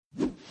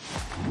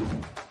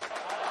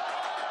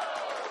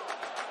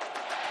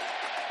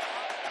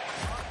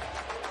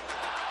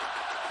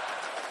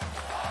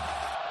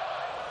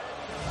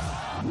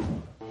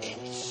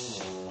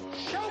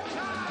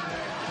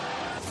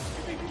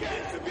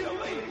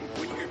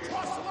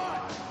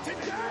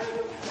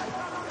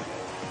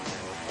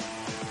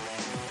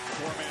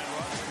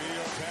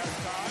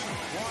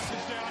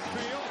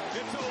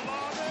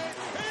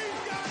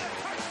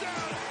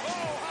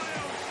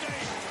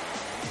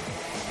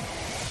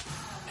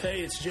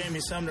Hey, it's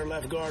Jamie Sumner,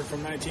 left guard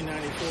from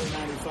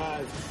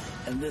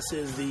 1994-95, and this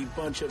is the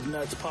Bunch of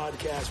Nuts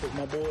podcast with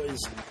my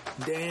boys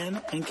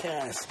Dan and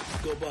Cass.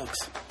 Go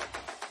Bucks.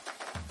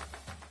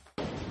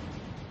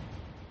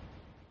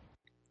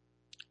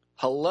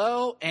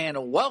 Hello,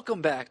 and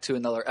welcome back to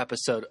another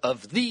episode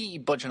of the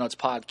Bunch of Nuts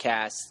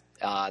podcast.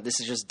 This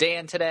is just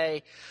Dan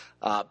today.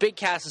 Big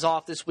Cass is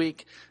off this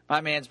week.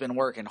 My man's been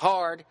working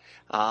hard.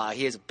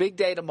 He has a big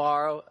day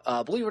tomorrow.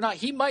 Believe it or not,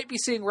 he might be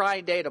seeing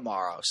Ryan Day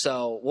tomorrow.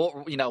 So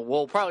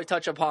we'll probably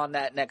touch upon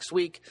that next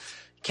week.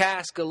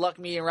 Cass, good luck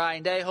me and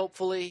Ryan Day.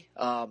 Hopefully,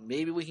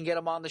 maybe we can get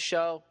him on the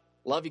show.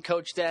 Love you,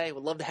 Coach Day.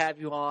 Would love to have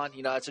you on.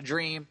 It's a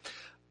dream.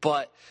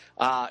 But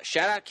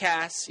shout out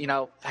Cass.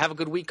 Have a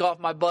good week off,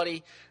 my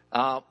buddy.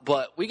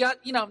 But we got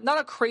not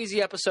a crazy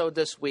episode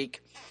this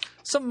week.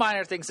 Some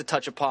minor things to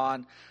touch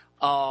upon.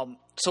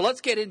 So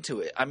let's get into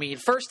it.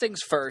 First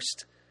things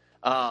first,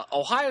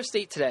 Ohio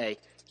State today,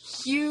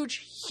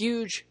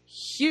 huge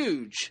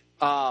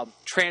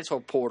transfer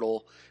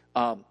portal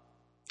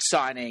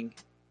signing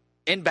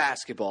in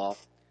basketball.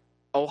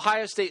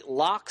 Ohio State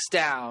locks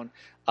down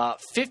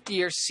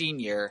 50-year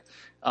senior,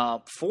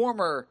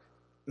 former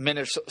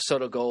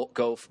Minnesota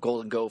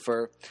Golden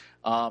Gopher.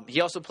 He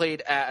also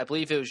played at, I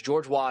believe it was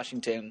George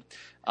Washington,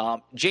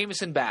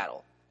 Jamison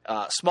Battle,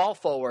 small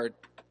forward.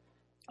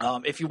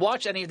 If you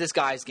watch any of this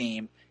guy's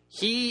game,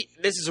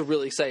 this is a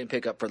really exciting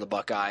pickup for the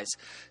Buckeyes.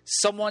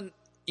 Something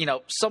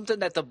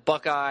that the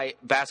Buckeye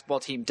basketball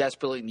team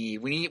desperately need.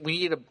 We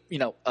need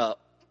a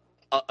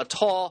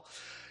tall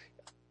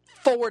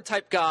forward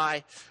type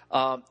guy.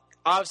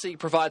 Obviously, he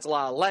provides a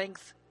lot of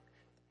length,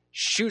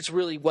 shoots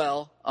really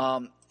well.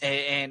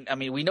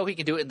 And we know he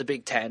can do it in the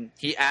Big Ten.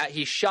 He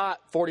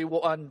shot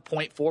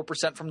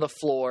 41.4% from the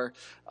floor.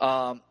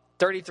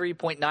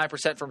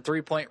 33.9% from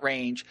three-point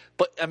range.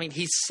 But,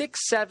 he's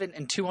 6'7"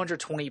 and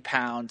 220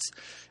 pounds.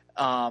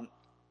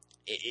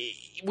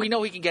 We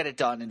know he can get it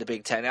done in the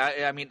Big Ten.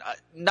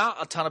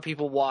 Not a ton of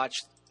people watch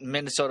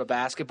Minnesota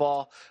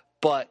basketball,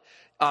 but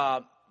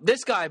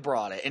this guy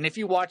brought it. And if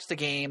you watch the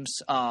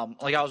games,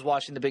 like I was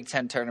watching the Big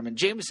Ten tournament,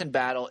 Jamison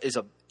Battle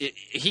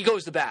he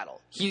goes to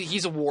battle.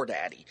 He's a war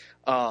daddy.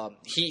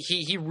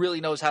 He really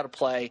knows how to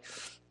play.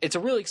 It's a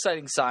really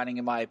exciting signing,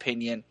 in my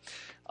opinion.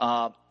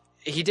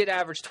 He did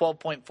average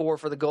 12.4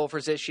 for the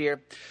Gophers this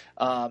year.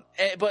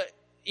 But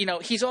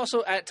he's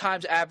also at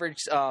times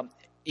averaged,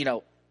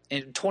 in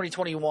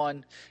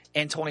 2021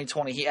 and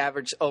 2020, he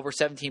averaged over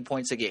 17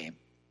 points a game.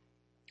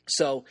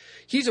 So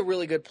he's a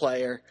really good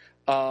player.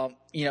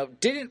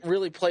 Didn't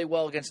really play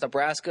well against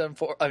Nebraska.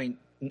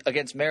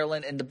 Against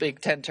Maryland in the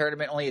Big Ten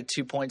tournament, only had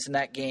 2 points in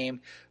that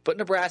game. But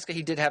Nebraska,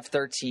 he did have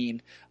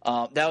 13.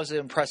 That was an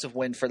impressive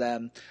win for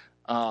them.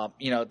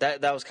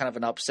 That was kind of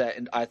an upset,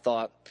 and I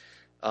thought.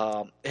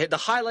 The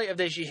highlight of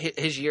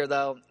his year,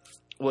 though,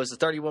 was the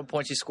 31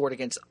 points he scored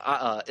against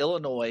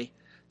Illinois.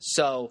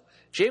 So,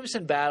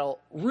 Jamison Battle,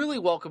 really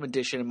welcome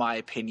addition, in my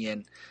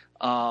opinion.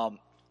 And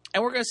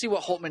we're going to see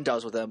what Holtman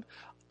does with him.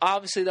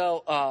 Obviously,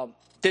 though,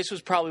 this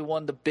was probably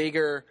one of the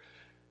bigger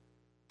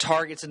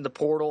targets in the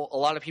portal. A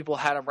lot of people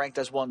had him ranked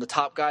as one of the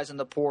top guys in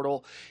the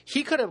portal.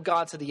 He could have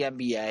gone to the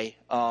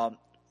NBA.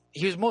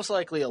 He was most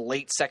likely a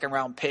late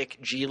second-round pick,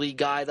 G League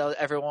guy, though,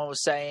 everyone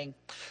was saying.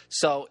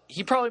 So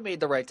he probably made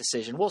the right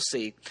decision. We'll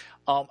see.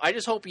 I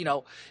just hope,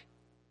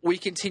 he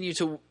continues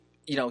to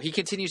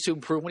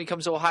improve when he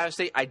comes to Ohio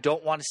State. I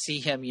don't want to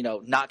see him,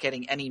 not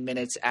getting any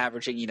minutes,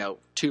 averaging,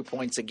 2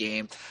 points a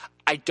game.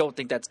 I don't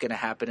think that's going to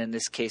happen in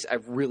this case. I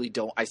really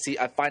don't. I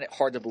find it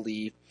hard to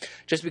believe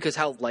just because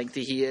how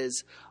lengthy he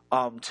is,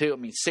 too.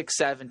 6'7",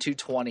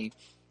 220.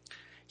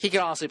 He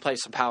can honestly play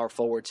some power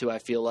forward, too, I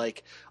feel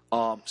like.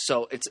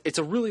 So it's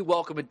a really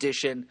welcome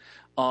addition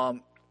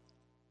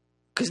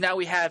because now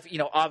we have,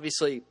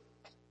 obviously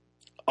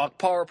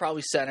Okpara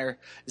probably center,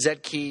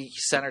 Zedkey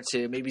center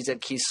too. Maybe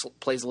Zedkey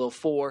plays a little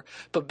 4,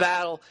 but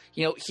Battle,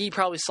 he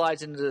probably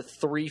slides into the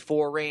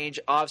 3-4 range.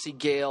 Obviously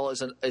Gale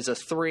is a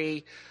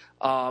 3,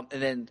 and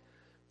then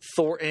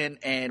Thornton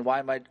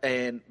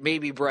and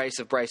maybe Bryce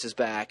if Bryce is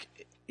back.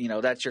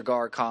 That's your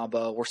guard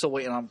combo. We're still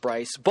waiting on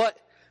Bryce, but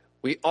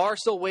we are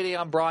still waiting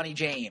on Bronny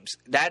James.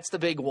 That's the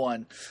big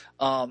one.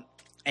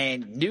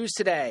 And news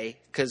today,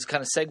 because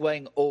kind of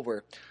segueing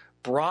over,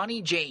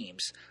 Bronny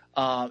James,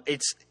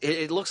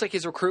 it looks like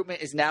his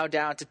recruitment is now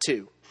down to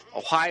 2,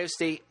 Ohio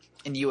State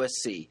and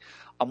USC.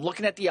 I'm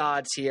looking at the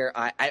odds here.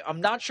 I'm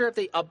not sure if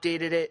they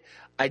updated it.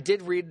 I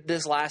did read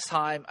this last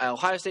time.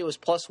 Ohio State was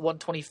plus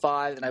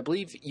 125, and I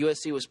believe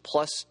USC was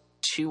plus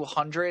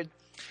 200.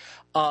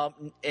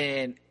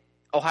 And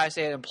Ohio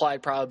State had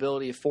implied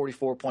probability of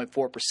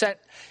 44.4%.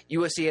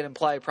 USC had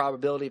implied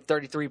probability of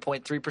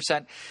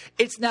 33.3%.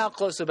 It's now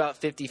close to about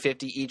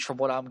 50-50 each from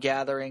what I'm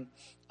gathering.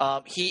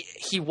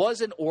 He was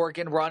in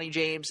Oregon, Bronny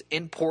James,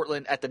 in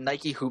Portland at the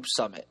Nike Hoop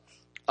Summit.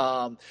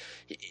 And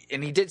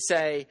he did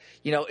say,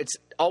 it's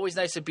always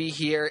nice to be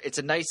here. It's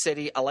a nice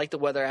city. I like the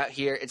weather out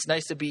here. It's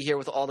nice to be here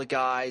with all the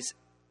guys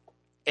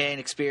and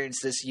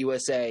experience this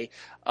USA.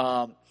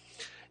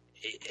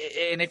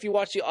 and if you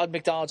watch the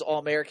McDonald's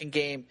All-American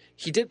game,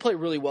 he did play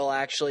really well,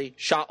 actually.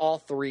 Shot all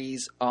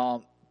threes.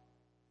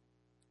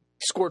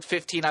 Scored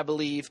 15, I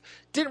believe.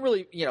 Didn't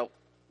really,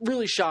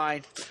 really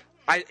shine.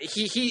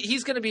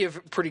 He's going to be a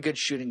pretty good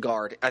shooting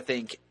guard, I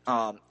think,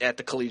 at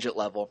the collegiate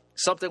level.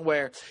 Something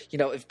where,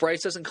 if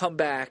Bryce doesn't come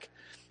back,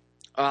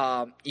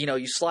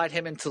 you slide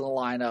him into the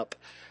lineup.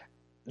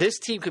 This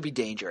team could be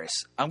dangerous.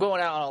 I'm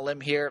going out on a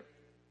limb here.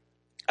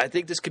 I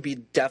think this could be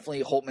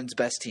definitely Holtman's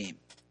best team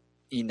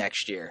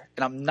next year.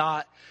 And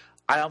I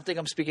don't think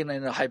I'm speaking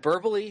in a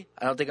hyperbole.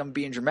 I don't think I'm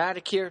being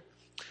dramatic here.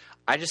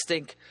 I just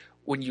think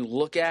when you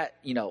look at,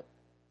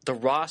 the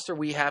roster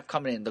we have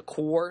coming in, the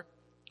core,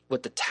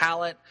 with the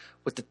talent,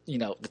 with the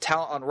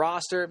talent on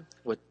roster,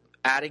 with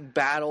adding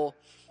Battle,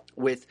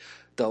 with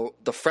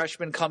the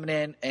freshmen coming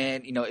in,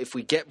 and if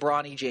we get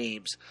Bronny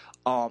James,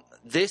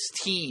 this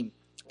team,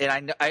 and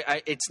I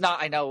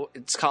know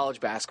it's college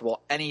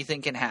basketball,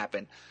 anything can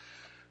happen.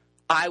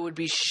 I would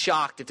be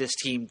shocked if this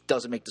team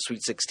doesn't make the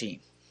Sweet 16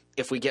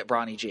 if we get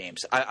Bronny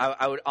James.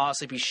 I would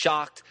honestly be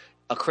shocked.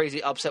 A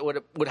crazy upset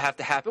would have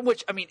to happen,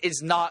 which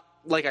is not,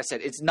 like I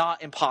said, it's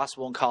not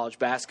impossible in college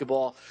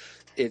basketball.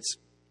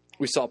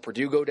 We saw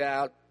Purdue go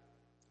down.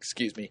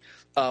 Excuse me.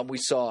 We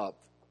saw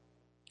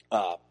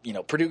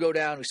Purdue go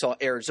down. We saw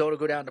Arizona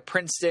go down to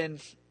Princeton.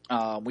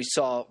 We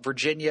saw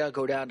Virginia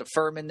go down to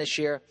Furman this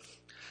year.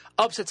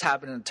 Upsets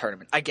happen in the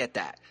tournament. I get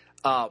that.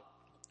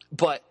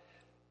 But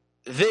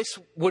this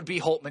would be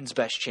Holtman's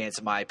best chance,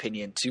 in my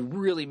opinion, to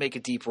really make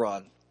a deep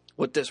run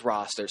with this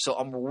roster. So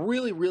I'm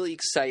really, really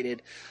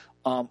excited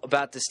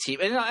about this team.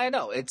 And I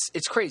know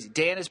it's crazy.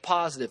 Dan is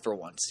positive for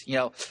once.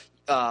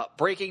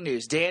 Breaking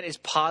news. Dan is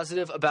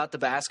positive about the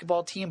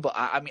basketball team, but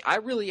I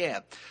really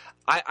am.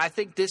 I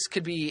think this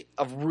could be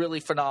a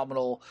really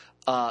phenomenal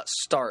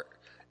start,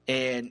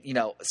 and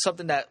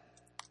something that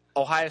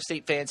Ohio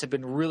State fans have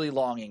been really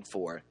longing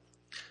for.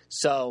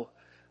 So,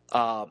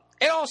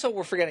 and also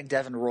we're forgetting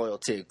Devin Royal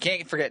too.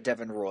 Can't forget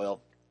Devin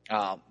Royal.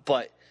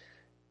 But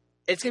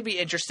it's going to be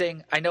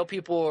interesting. I know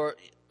people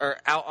are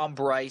out on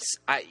Bryce.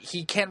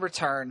 He can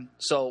return,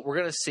 so we're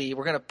going to see.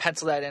 We're going to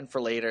pencil that in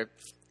for later.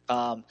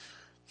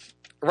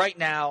 Right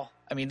now,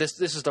 this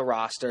is the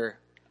roster.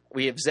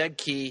 We have Zed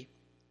Key,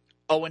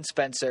 Owen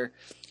Spencer,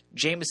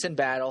 Jamison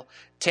Battle,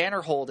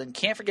 Tanner Holden.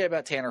 Can't forget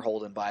about Tanner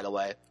Holden, by the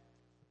way.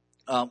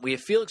 We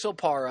have Felix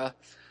Opara,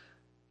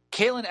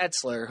 Kalen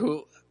Etzler,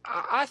 who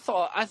I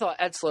thought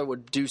Etzler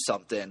would do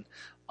something.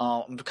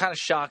 I'm kind of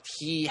shocked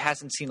he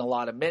hasn't seen a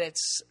lot of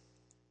minutes.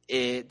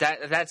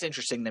 That's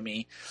interesting to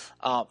me.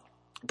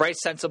 Bryce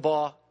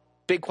Sensabaugh,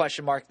 big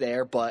question mark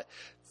there, but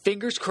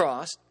fingers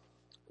crossed.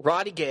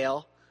 Roddy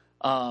Gale,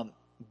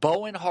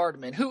 Bowen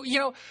Hardman, who,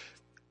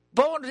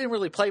 Bowen didn't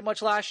really play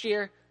much last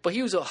year, but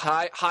he was a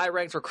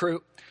high-ranked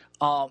recruit.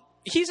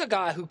 He's a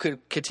guy who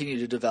could continue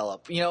to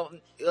develop.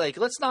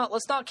 Let's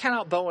not count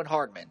out Bowen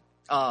Hardman,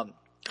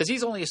 because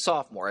he's only a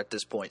sophomore at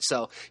this point.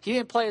 So he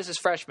didn't play as his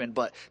freshman,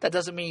 but that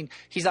doesn't mean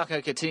he's not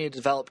going to continue to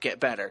develop, get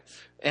better.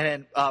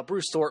 And then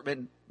Bruce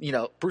Thornton,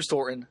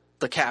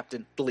 the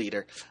captain, the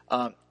leader.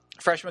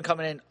 Freshman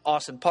coming in,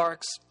 Austin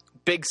Parks.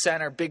 Big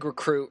center, big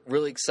recruit,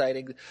 really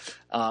exciting.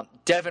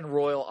 Devin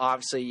Royal,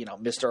 obviously,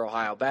 Mr.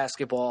 Ohio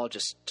basketball,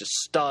 just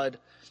stud.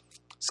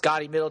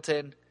 Scotty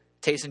Middleton,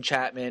 Tayson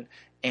Chapman,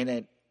 and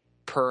then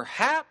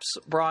perhaps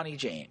Bronny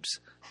James.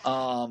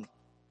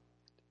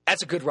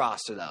 That's a good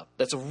roster, though.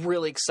 That's a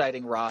really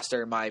exciting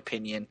roster, in my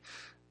opinion.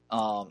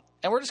 And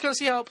we're just going to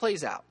see how it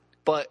plays out.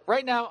 But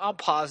right now, I'm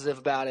positive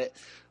about it.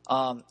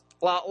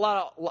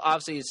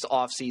 Obviously, it's the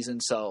off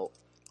season, so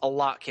a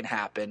lot can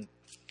happen.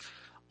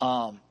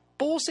 But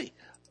we'll see.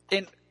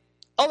 In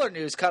other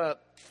news, kind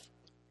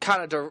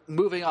of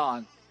moving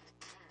on,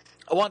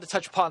 I wanted to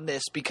touch upon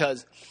this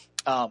because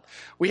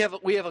we have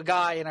a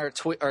guy in our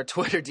Twitter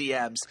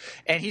DMs,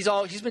 and he's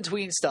been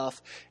tweeting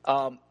stuff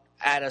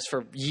at us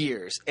for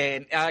years,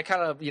 and I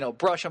kind of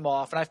brush him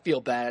off, and I feel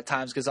bad at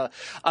times because I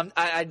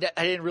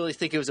didn't really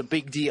think it was a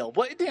big deal,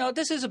 but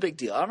this is a big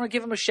deal. I'm gonna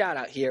give him a shout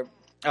out here.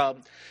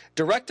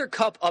 Director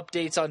Cup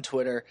updates on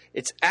Twitter.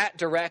 It's at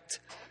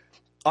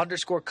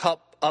direct_cup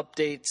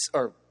updates,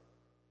 or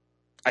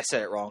I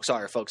said it wrong.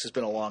 Sorry, folks. It's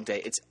been a long day.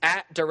 It's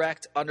at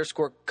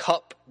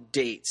direct_cup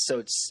dates. So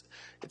it's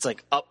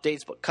like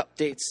updates, but cup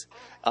dates.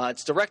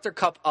 It's Director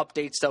Cup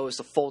updates, though, is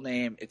the full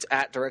name. It's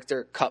at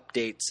Director Cup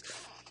dates.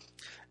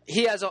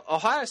 He has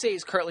Ohio State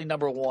is currently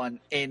number 1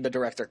 in the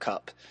Director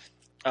Cup.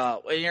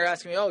 And you're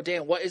asking me, oh,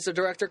 Dan, what is the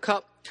Director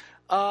Cup?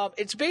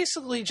 It's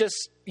basically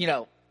just,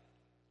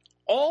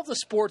 all the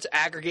sports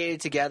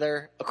aggregated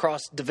together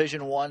across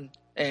Division I.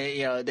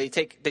 And they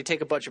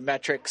take a bunch of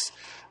metrics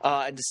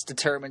and this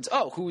determines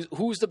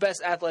who's the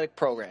best athletic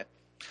program.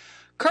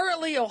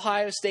 Currently,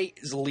 Ohio State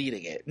is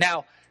leading it.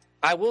 Now,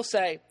 I will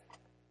say,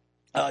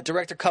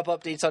 Director Cup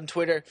updates on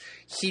Twitter.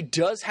 He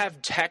does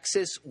have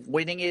Texas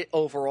winning it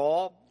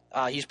overall.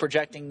 He's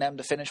projecting them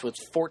to finish with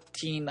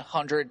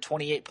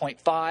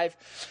 1,428.5.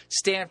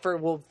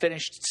 Stanford will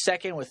finish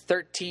second with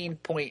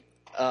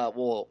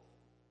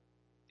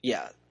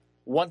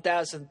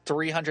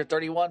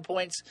 1,331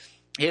 points.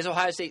 He has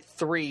Ohio State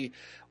 3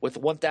 with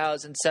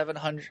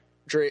 1,700.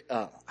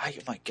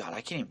 My God,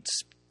 I can't even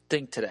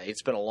think today.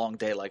 It's been a long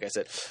day, like I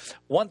said.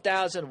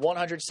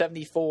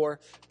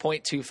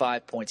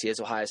 1,174.25 points he has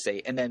Ohio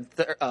State. And then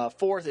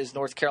fourth is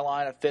North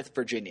Carolina, fifth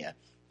Virginia.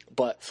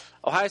 But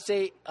Ohio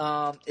State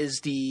is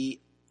the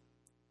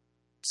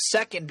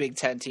second Big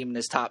Ten team in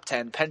his top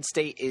 10. Penn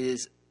State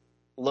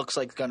looks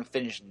like it's going to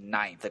finish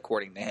ninth,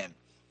 according to him.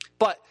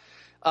 But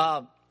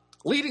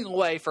leading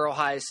away for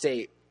Ohio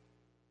State,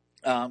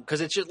 because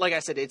it's just like I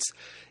said, it's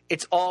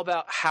all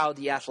about how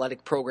the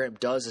athletic program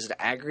does as an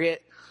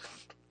aggregate.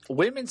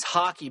 Women's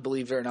hockey,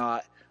 believe it or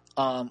not,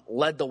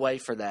 led the way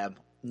for them,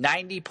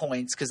 90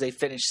 points because they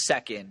finished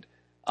second.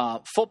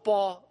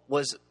 Football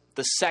was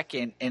the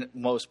second in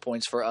most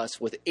points for us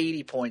with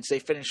 80 points. They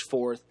finished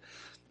fourth.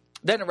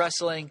 Then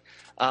wrestling,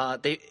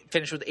 they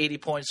finished with 80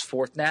 points,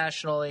 fourth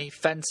nationally.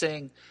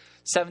 Fencing,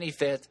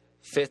 75th,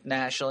 fifth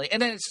nationally,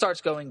 and then it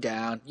starts going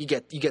down. You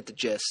get the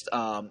gist.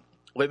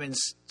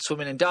 Women's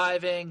swimming and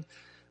diving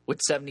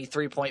with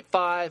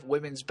 73.5.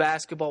 Women's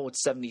basketball with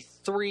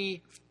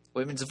 73.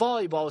 Women's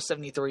volleyball with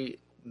 73.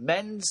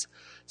 Men's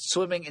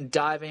swimming and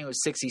diving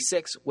was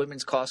 66.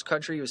 Women's cross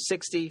country was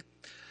 60.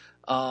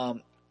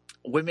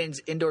 Women's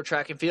indoor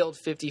track and field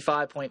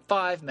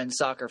 55.5. Men's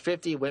soccer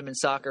 50. Women's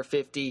soccer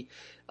 50.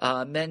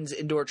 Men's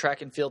indoor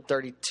track and field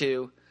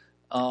 32.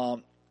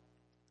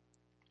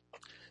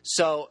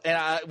 So, and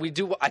I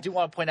do want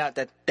to point out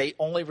that they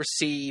only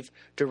receive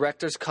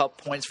Directors' Cup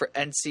points for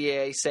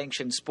NCAA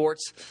sanctioned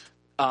sports,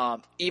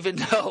 even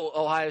though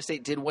Ohio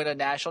State did win a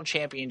national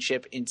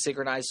championship in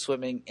synchronized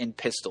swimming and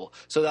pistol.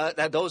 So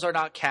that those are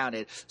not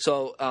counted.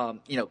 So,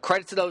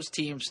 credit to those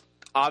teams.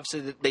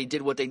 Obviously, they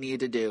did what they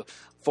needed to do.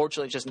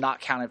 Fortunately, it's just not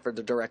counted for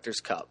the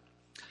Directors' Cup.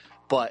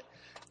 But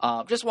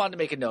just wanted to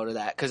make a note of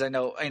that because I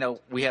know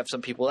we have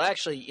some people that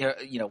actually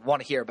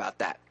want to hear about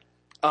that.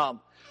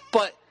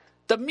 But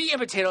the meat and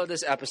potato of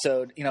this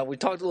episode, we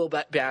talked a little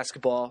bit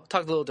basketball,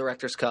 talked a little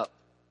Directors' Cup.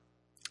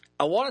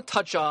 I want to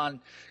touch on,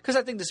 because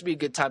I think this would be a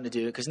good time to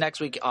do it, because next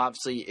week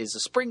obviously is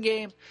the spring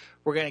game.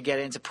 We're going to get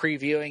into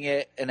previewing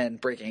it and then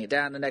breaking it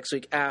down the next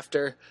week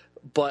after.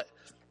 But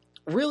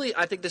really,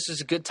 I think this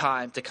is a good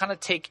time to kind of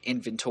take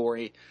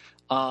inventory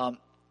on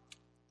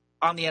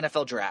the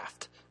NFL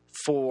draft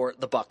for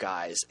the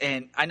Buckeyes.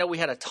 And I know we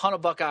had a ton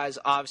of Buckeyes,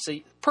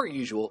 obviously, per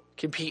usual,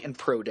 compete in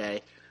Pro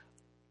Day.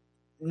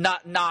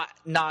 Not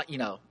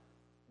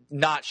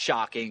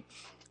shocking.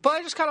 But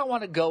I just kind of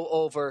want to go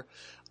over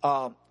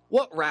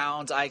what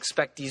rounds I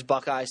expect these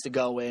Buckeyes to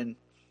go in,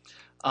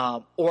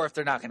 or if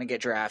they're not going to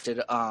get drafted.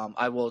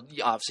 I will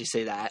obviously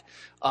say that.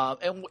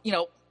 And,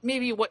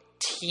 maybe what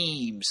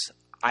teams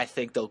I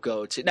think they'll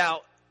go to.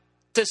 Now,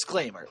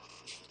 disclaimer,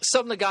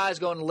 some of the guys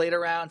going in later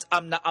rounds,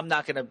 I'm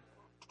not going to.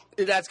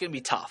 That's going to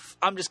be tough.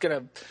 I'm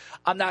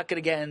not going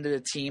to get into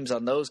the teams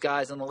on those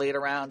guys in the later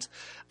rounds.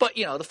 But,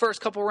 the first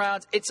couple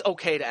rounds, it's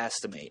okay to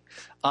estimate.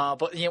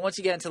 But, once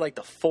you get into like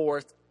the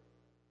 4th,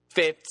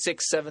 5th,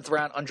 6th, 7th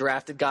round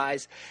undrafted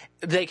guys,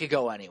 they could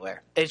go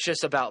anywhere. It's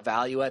just about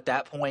value at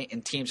that point,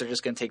 and teams are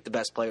just going to take the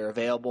best player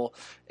available.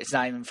 It's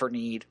not even for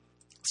need.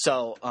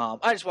 So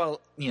I just want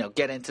to,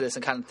 get into this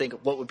and kind of think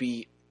of what would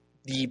be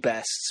the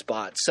best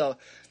spot. So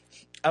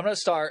I'm going to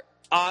start,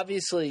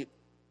 obviously,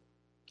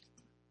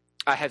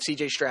 I have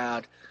C.J.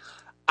 Stroud.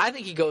 I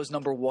think he goes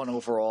number 1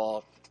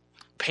 overall.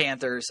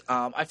 Panthers.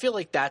 I feel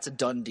like that's a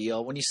done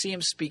deal. When you see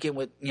him speaking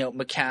with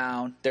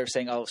McCown, they're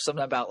saying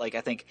something about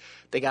I think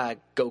they gotta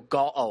go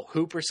golf.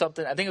 Hoop or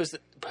something. I think it was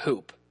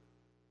hoop,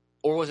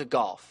 or was it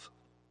golf?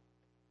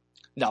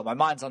 No, my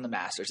mind's on the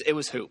Masters. It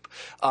was hoop.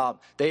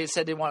 They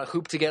said they want to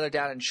hoop together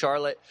down in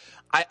Charlotte.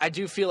 I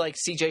do feel like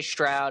C.J.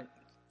 Stroud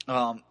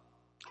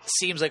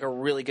seems like a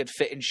really good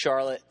fit in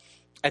Charlotte.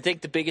 I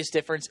think the biggest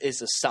difference is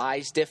the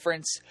size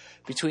difference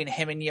between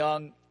him and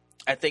Young.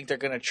 I think they're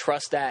going to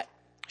trust that.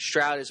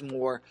 Stroud is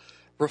more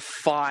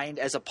refined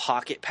as a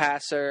pocket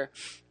passer.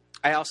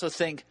 I also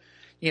think,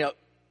 the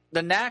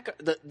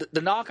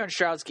knock on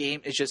Stroud's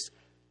game is just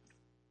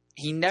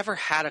he never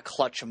had a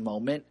clutch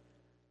moment.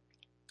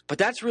 But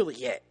that's really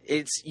it.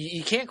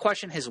 You can't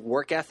question his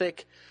work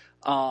ethic.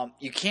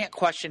 You can't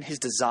question his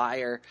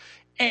desire.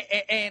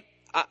 And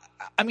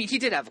I mean, he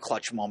did have a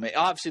clutch moment.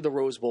 Obviously, the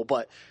Rose Bowl,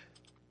 but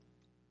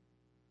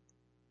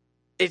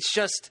it's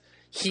just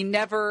he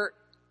never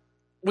 –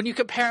 when you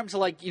compare him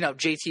to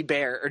J.T.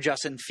 Baer or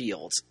Justin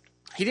Fields,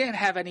 he didn't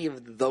have any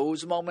of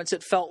those moments,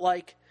 it felt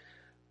like.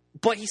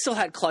 But he still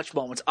had clutch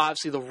moments.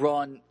 Obviously, the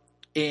run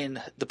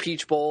in the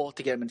Peach Bowl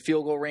to get him in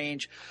field goal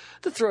range,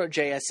 the throw at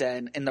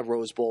JSN in the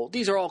Rose Bowl.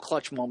 These are all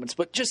clutch moments.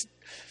 But just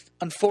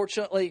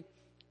unfortunately,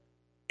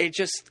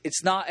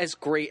 it's not as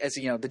great as,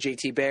 the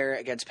J.T. Baer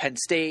against Penn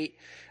State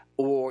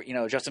or,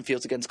 Justin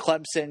Fields against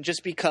Clemson,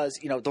 just because,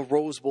 the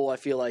Rose Bowl, I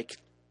feel like,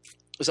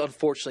 was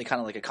unfortunately kind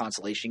of like a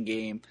consolation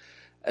game,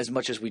 as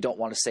much as we don't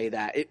want to say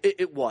that.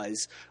 It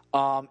was.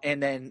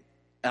 And then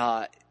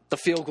the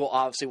field goal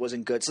obviously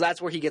wasn't good. So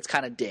that's where he gets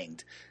kind of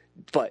dinged.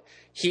 But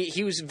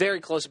he was very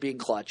close to being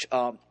clutch.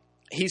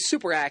 He's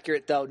super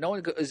accurate, though. No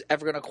one is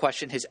ever going to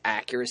question his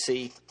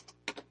accuracy.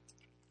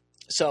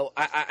 So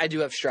I do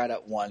have Stroud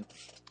at 1.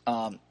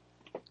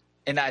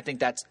 And I think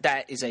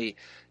that is a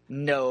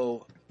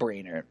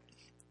no-brainer.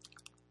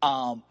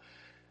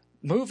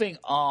 Moving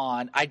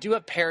on, I do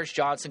have Paris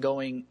Johnson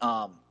going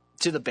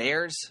to the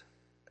Bears,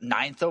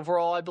 9th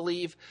overall, I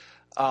believe.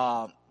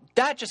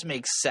 That just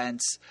makes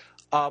sense.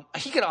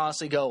 He could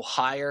honestly go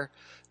higher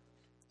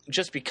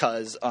just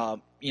because,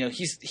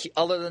 he's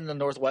other than the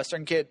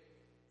Northwestern kid,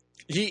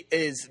 he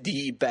is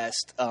the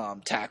best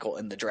tackle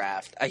in the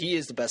draft. He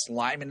is the best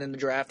lineman in the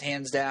draft,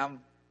 hands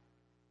down.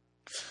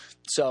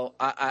 So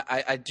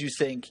I do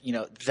think,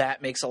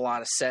 that makes a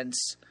lot of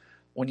sense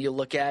when you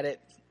look at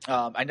it.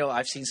 I know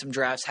I've seen some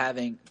drafts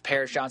having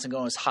Paris Johnson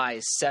going as high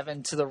as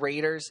 7 to the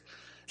Raiders.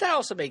 That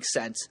also makes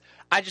sense.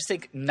 I just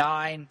think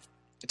 9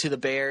 to the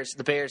Bears.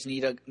 The Bears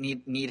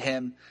need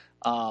him.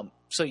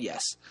 So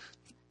yes,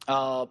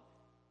 I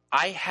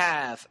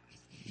have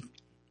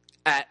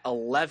at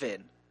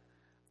 11.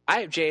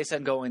 I have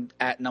JSN going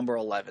at number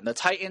 11. The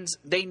Titans,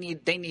 they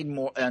need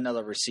more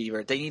another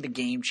receiver. They need a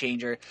game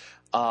changer.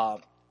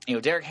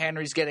 Derrick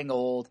Henry's getting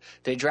old.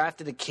 They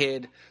drafted a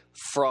kid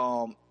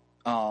from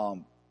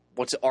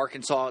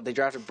Arkansas. They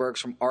drafted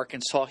Burks from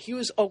Arkansas. He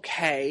was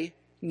okay.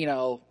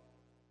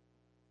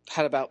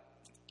 Had about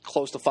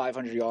close to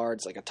 500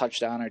 yards, like a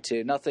touchdown or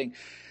two. Nothing,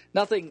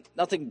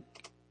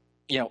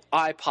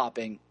 eye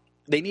popping.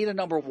 They need a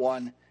number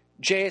 1.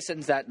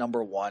 JSN's that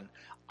number 1.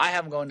 I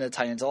have him going to the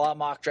Titans. A lot of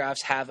mock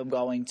drafts have him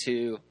going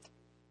to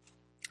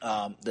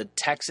the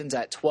Texans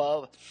at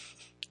 12.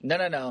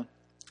 No.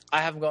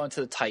 I have him going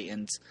to the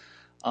Titans.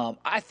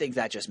 I think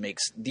that just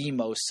makes the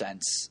most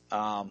sense.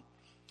 I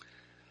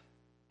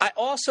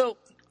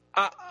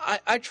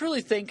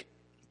truly think,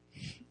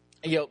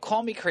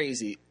 call me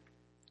crazy.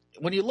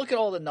 When you look at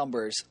all the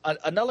numbers,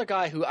 another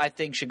guy who I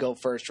think should go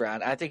first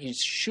round, I think he's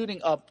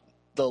shooting up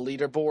the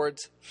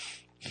leaderboards,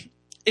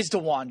 is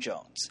DeJuan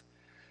Jones.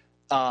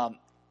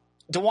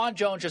 DeJuan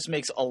Jones just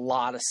makes a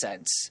lot of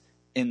sense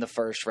in the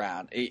first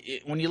round.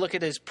 When you look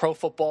at his pro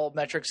football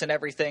metrics and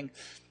everything,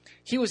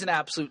 he was an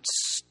absolute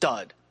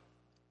stud.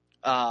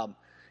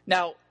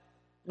 Now,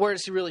 where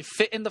does he really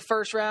fit in the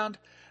first round?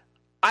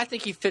 I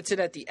think he fits it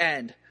at the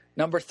end,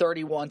 number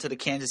 31 to the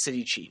Kansas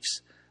City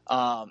Chiefs.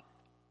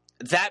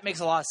 That makes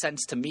a lot of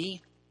sense to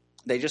me.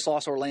 They just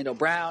lost Orlando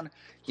Brown,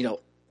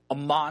 a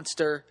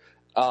monster,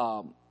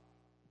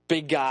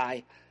 big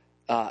guy,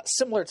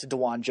 similar to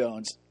DeJuan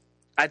Jones.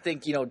 I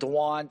think,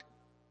 DeJuan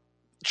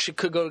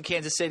could go to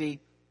Kansas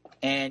City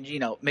and,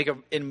 make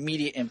an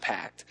immediate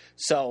impact.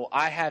 So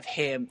I have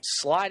him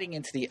sliding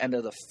into the end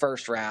of the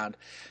first round,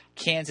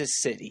 Kansas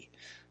City.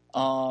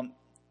 Now,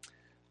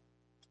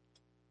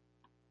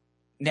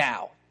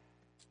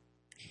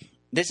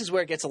 this is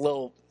where it gets a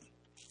little,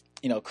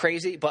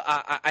 crazy, but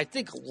I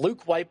think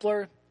Luke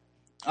Weipler,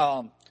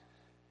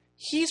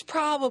 he's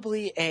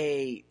probably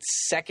a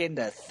 2nd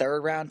to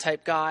 3rd round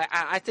type guy.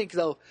 I think,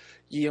 though,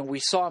 we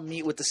saw him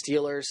meet with the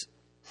Steelers.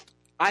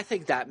 I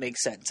think that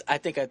makes sense. I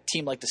think a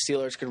team like the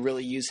Steelers could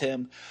really use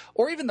him.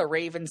 Or even the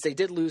Ravens. They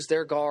did lose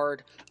their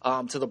guard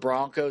to the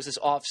Broncos this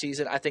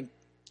offseason. I think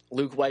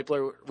Luke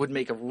Weipler would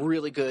make a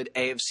really good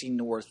AFC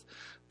North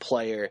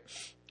player.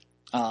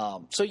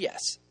 So, yes,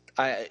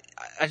 I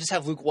just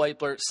have Luke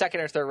Weipler, 2nd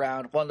or 3rd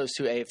round, one of those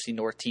 2 AFC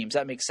North teams.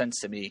 That makes sense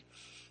to me.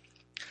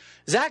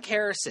 Zach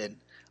Harrison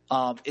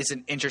is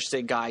an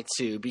interesting guy,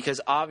 too,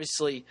 because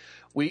obviously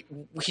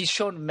he's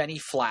shown many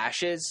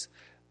flashes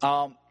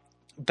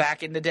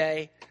back in the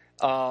day,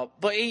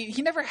 but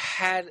he never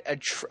had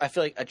I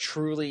feel like a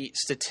truly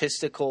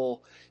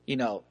statistical,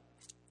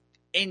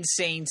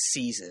 insane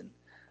season,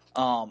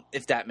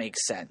 if that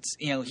makes sense.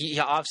 He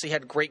obviously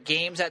had great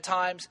games at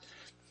times,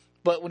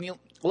 but when you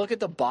look at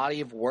the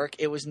body of work,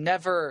 it was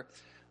never,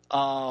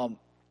 I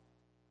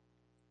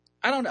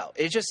don't know.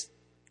 It just,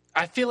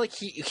 I feel like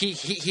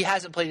he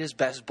hasn't played his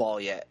best ball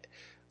yet.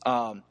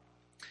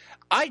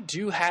 I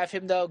do have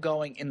him, though,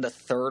 going in the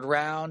 3rd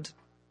round,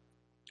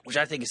 which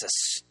I think is a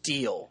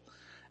steal.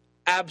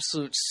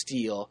 Absolute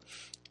steal.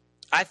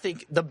 I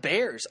think the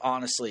Bears,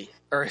 honestly,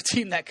 are a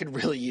team that could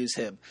really use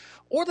him.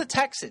 Or the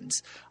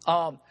Texans.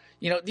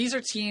 These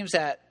are teams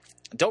that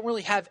don't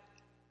really have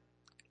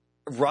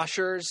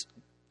rushers,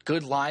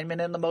 good linemen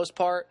in the most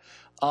part.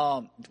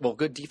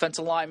 Good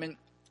defensive linemen.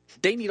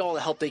 They need all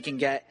the help they can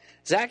get.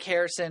 Zach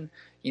Harrison,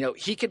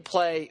 he could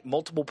play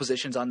multiple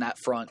positions on that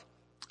front.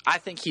 I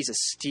think he's a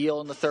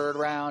steal in the 3rd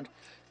round.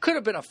 Could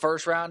have been a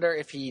 1st rounder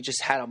if he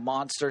just had a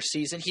monster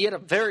season. He had a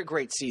very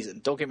great season,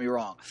 don't get me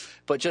wrong.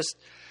 But just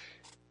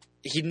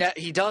he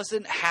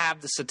doesn't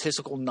have the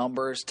statistical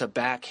numbers to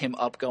back him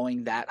up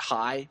going that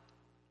high.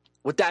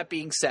 With that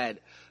being said,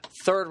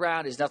 3rd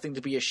round is nothing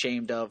to be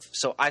ashamed of.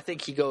 So I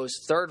think he goes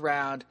 3rd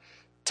round,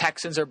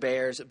 Texans or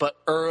Bears, but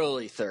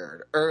early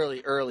 3rd.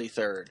 Early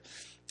 3rd.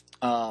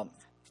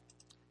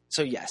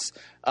 So yes.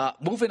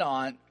 Moving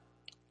on.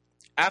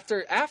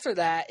 After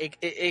that,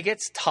 it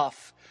gets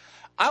tough.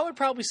 I would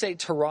probably say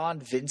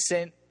Teron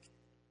Vincent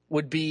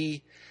would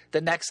be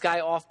the next guy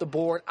off the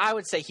board. I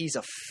would say he's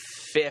a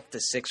 5th to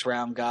 6th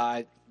round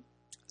guy.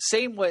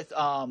 Same with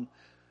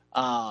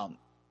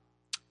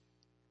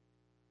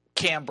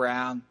Cam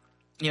Brown.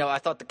 I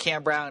thought the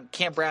Cam Brown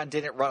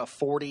didn't run a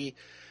 40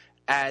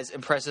 as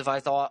impressive.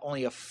 I thought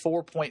only a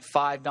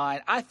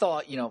 4.59. I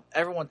thought,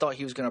 everyone thought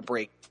he was going to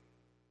break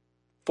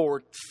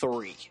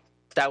 4.3.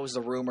 That was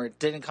the rumor. It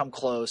didn't come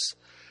close.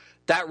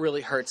 That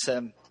really hurts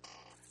him.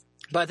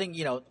 But I think,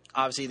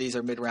 obviously these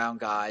are mid-round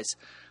guys.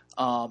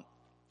 And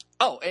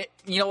how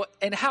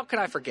can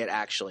I forget,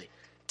 actually?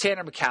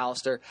 Tanner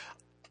McAllister.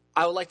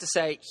 I would like to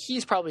say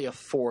he's probably a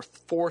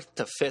fourth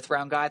to fifth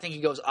round guy. I think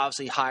he goes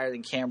obviously higher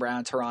than Cam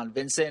Brown, Teron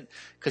Vincent,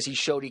 because he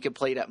showed he could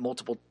play at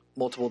multiple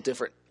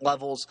different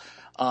levels,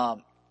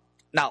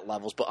 not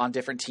levels, but on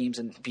different teams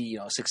and be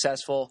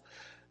successful.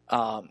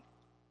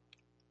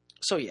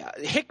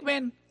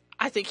 Hickman,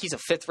 I think he's a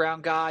fifth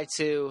round guy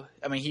too.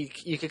 I mean,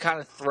 you could kind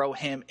of throw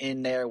him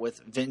in there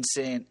with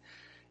Vincent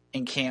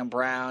and Cam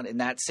Brown in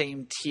that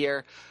same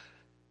tier.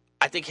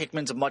 I think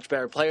Hickman's a much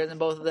better player than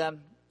both of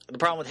them. The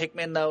problem with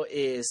Hickman, though,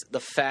 is the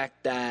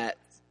fact that,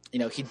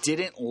 he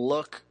didn't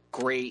look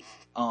great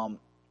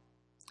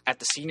at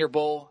the Senior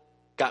Bowl.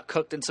 Got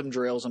cooked in some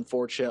drills,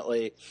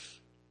 unfortunately.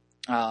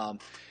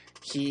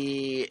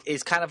 He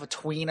is kind of a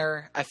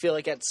tweener. I feel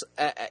like it's,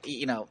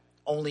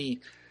 only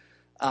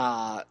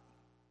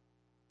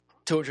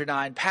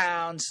 209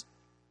 pounds,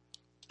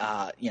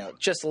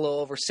 just a little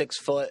over 6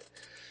 foot.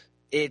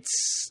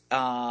 It's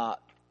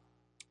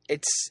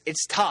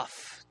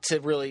tough to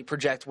really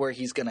project where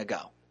he's going to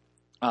go.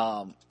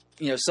 Some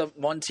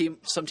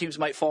teams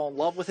might fall in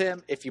love with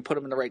him if you put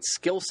him in the right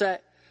skill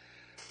set.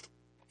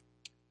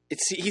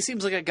 He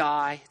seems like a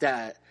guy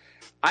that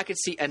I could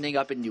see ending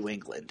up in New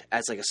England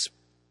as like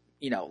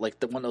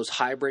one of those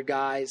hybrid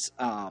guys.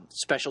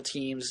 Special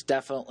teams,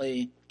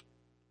 definitely.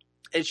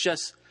 It's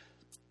just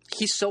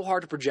he's so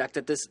hard to project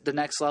at the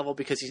next level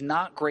because he's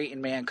not great in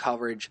man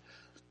coverage.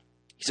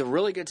 He's a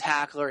really good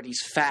tackler and he's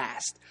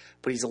fast,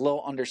 but he's a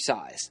little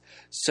undersized.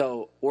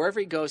 So wherever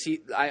he goes,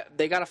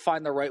 they got to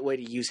find the right way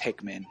to use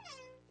Hickman.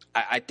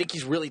 I think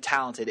he's really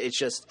talented. It's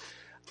just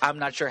I'm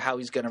not sure how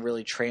he's going to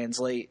really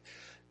translate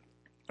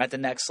at the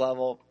next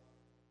level.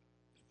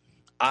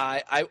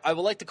 I would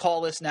like to call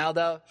this now,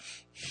 though.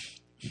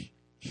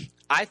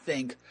 I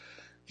think,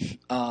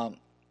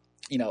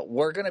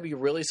 we're going to be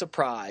really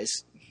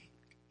surprised,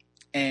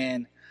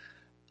 and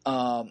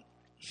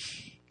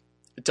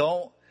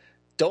Don't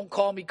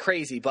call me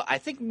crazy, but I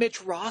think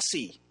Mitch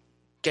Rossi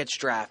gets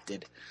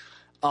drafted.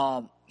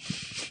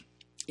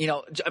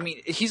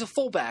 He's a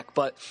fullback,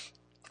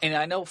 and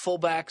I know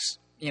fullbacks,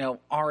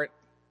 aren't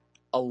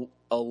a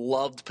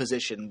loved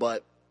position,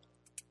 but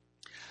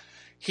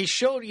he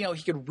showed,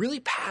 he could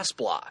really pass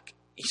block.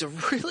 He's a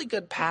really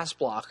good pass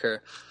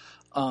blocker.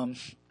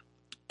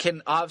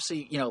 Can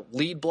obviously,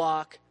 lead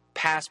block,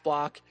 pass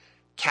block,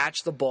 catch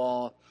the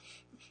ball.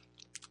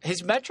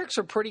 His metrics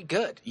are pretty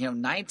good.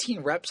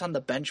 19 reps on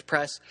the bench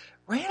press,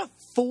 ran a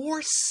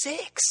 4.6,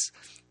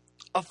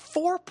 a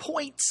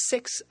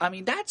 4.6. I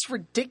mean, that's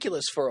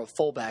ridiculous for a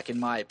fullback, in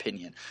my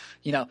opinion.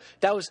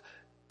 That was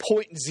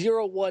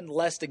 0.01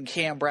 less than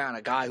Cam Brown,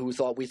 a guy who we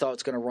thought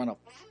was going to run a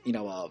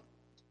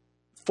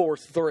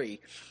 4.3.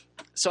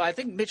 So I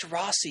think Mitch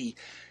Rossi,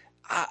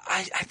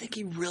 I think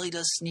he really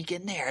does sneak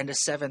in there in the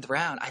 7th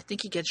round. I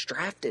think he gets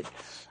drafted.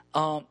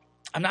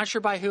 I'm not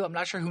sure by who. I'm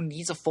not sure who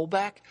needs a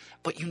fullback,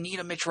 but you need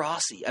a Mitch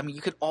Rossi. I mean,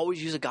 you could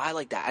always use a guy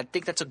like that. I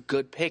think that's a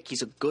good pick.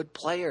 He's a good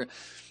player.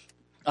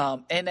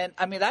 And then,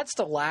 that's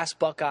the last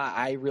Buckeye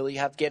I really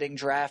have getting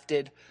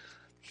drafted.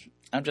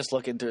 I'm just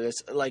looking through this.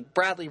 Like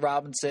Bradley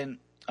Robinson,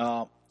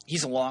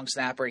 he's a long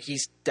snapper.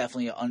 He's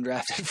definitely an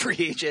undrafted free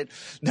agent.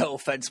 No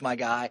offense, my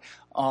guy.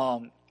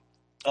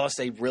 Unless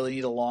they really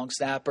need a long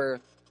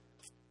snapper.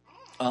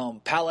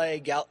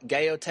 Pele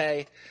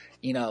Gayote,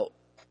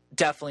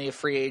 definitely a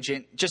free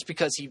agent just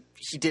because he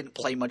didn't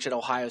play much at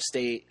Ohio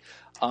State.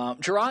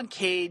 Jerron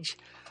Cage,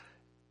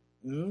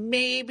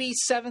 maybe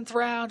 7th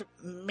round,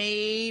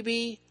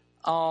 maybe.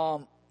 I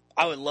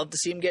would love to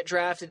see him get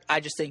drafted.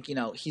 I just think,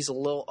 he's a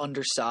little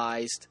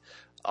undersized.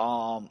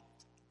 And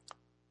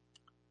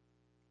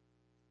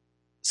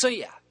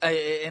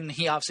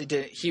he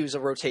obviously he was a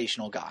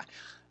rotational guy.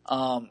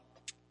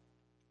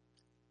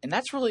 And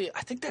I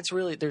think that's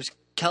really, there's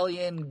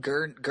Kellyan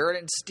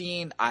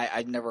Gurdenstein,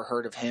 I'd never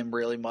heard of him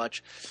really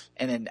much.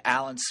 And then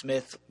Alan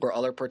Smith were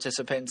other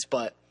participants.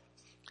 But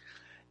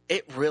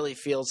it really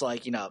feels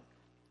like,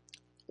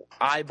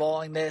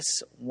 eyeballing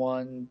this,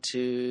 1,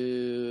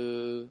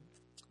 2,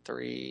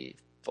 3,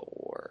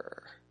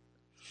 4.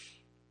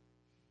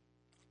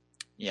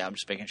 Yeah, I'm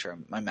just making sure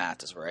my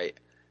math is right.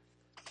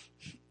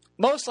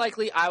 Most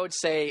likely, I would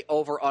say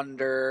over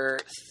under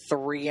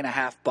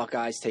 3.5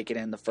 Buckeyes taken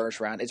in the first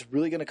round. It's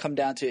really going to come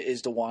down to,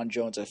 is DeJuan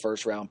Jones a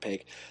first round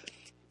pick?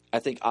 I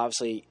think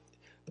obviously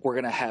we're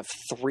going to have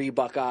 3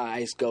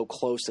 Buckeyes go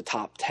close to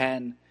top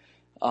 10,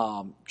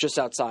 just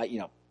outside.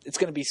 It's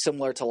going to be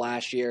similar to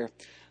last year,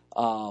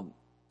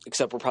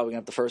 except we're probably going to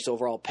have the first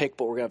overall pick.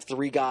 But we're going to have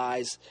 3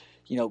 guys,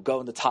 go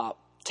in the top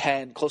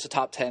 10, close to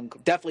top 10,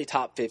 definitely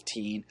top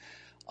 15.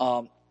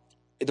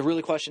 the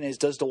really question is,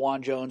 does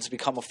DeJuan Jones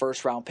become a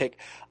first-round pick?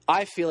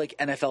 I feel like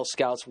NFL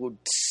scouts would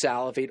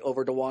salivate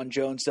over DeJuan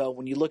Jones, though.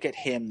 When you look at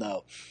him,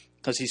 though,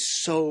 because he's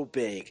so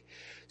big,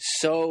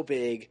 so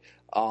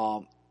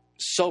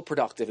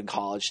productive in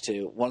college,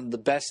 too. One of the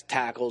best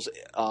tackles.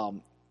 I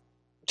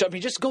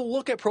mean, just go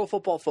look at Pro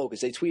Football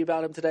Focus. They tweet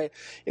about him today.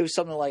 It was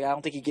something like, I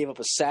don't think he gave up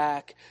a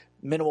sack,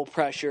 minimal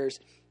pressures.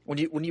 When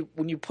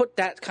you put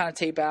that kind of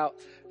tape out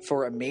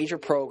for a major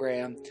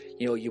program,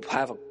 you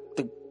have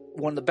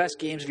one of the best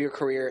games of your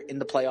career in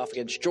the playoff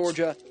against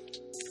Georgia,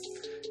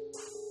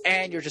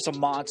 and you're just a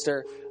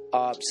monster.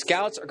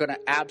 Scouts are going to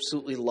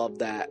absolutely love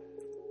that.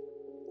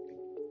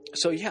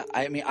 So, yeah,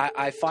 I mean,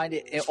 I find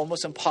it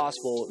almost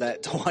impossible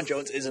that DeJuan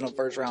Jones isn't a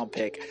first-round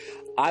pick.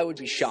 I would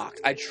be shocked.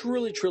 I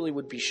truly, truly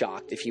would be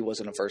shocked if he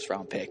wasn't a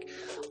first-round pick.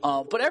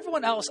 But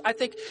everyone else, I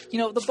think,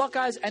 the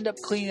Buckeyes end up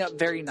cleaning up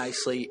very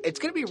nicely. It's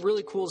going to be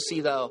really cool to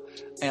see, though.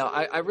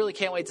 I really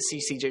can't wait to see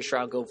C.J.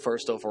 Stroud go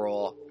first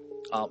overall.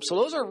 So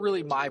those are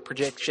really my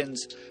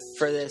predictions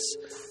for this.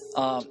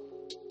 And,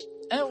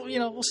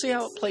 we'll see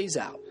how it plays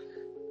out.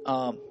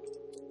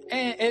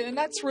 And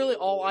that's really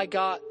all I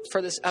got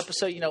for this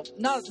episode.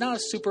 Not a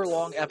super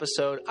long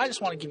episode. I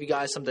just want to give you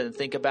guys something to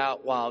think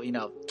about while,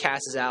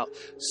 Cass is out.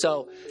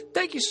 So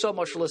thank you so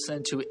much for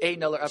listening to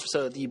another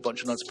episode of the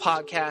Bunch of Nuts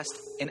podcast.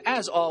 And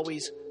as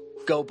always,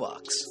 go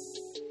Bucks.